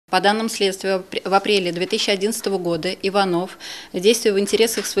По данным следствия, в апреле 2011 года Иванов, действуя в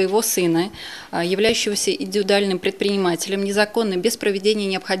интересах своего сына, являющегося индивидуальным предпринимателем, незаконно, без проведения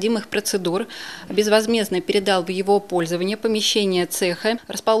необходимых процедур, безвозмездно передал в его пользование помещение цеха,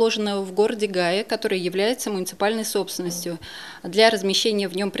 расположенного в городе Гая, который является муниципальной собственностью, для размещения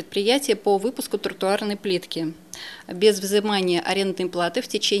в нем предприятия по выпуску тротуарной плитки, без взимания арендной платы в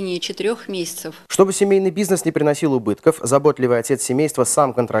течение 4 месяцев. Чтобы семейный бизнес не приносил убытков, заботливый отец семейства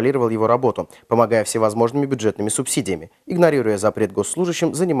сам контролировал его работу, помогая всевозможными бюджетными субсидиями, игнорируя запрет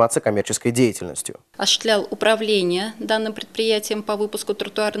госслужащим заниматься коммерческой деятельностью. Осуществлял управление данным предприятием по выпуску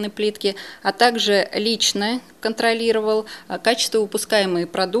тротуарной плитки, а также лично контролировал качество выпускаемой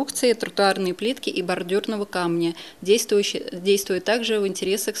продукции, тротуарной плитки и бордюрного камня, действуя также в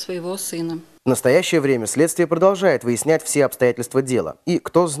интересах своего сына. В настоящее время следствие продолжает выяснять все обстоятельства дела. И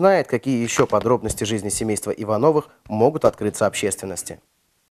кто знает, какие еще подробности жизни семейства Ивановых могут открыться общественности.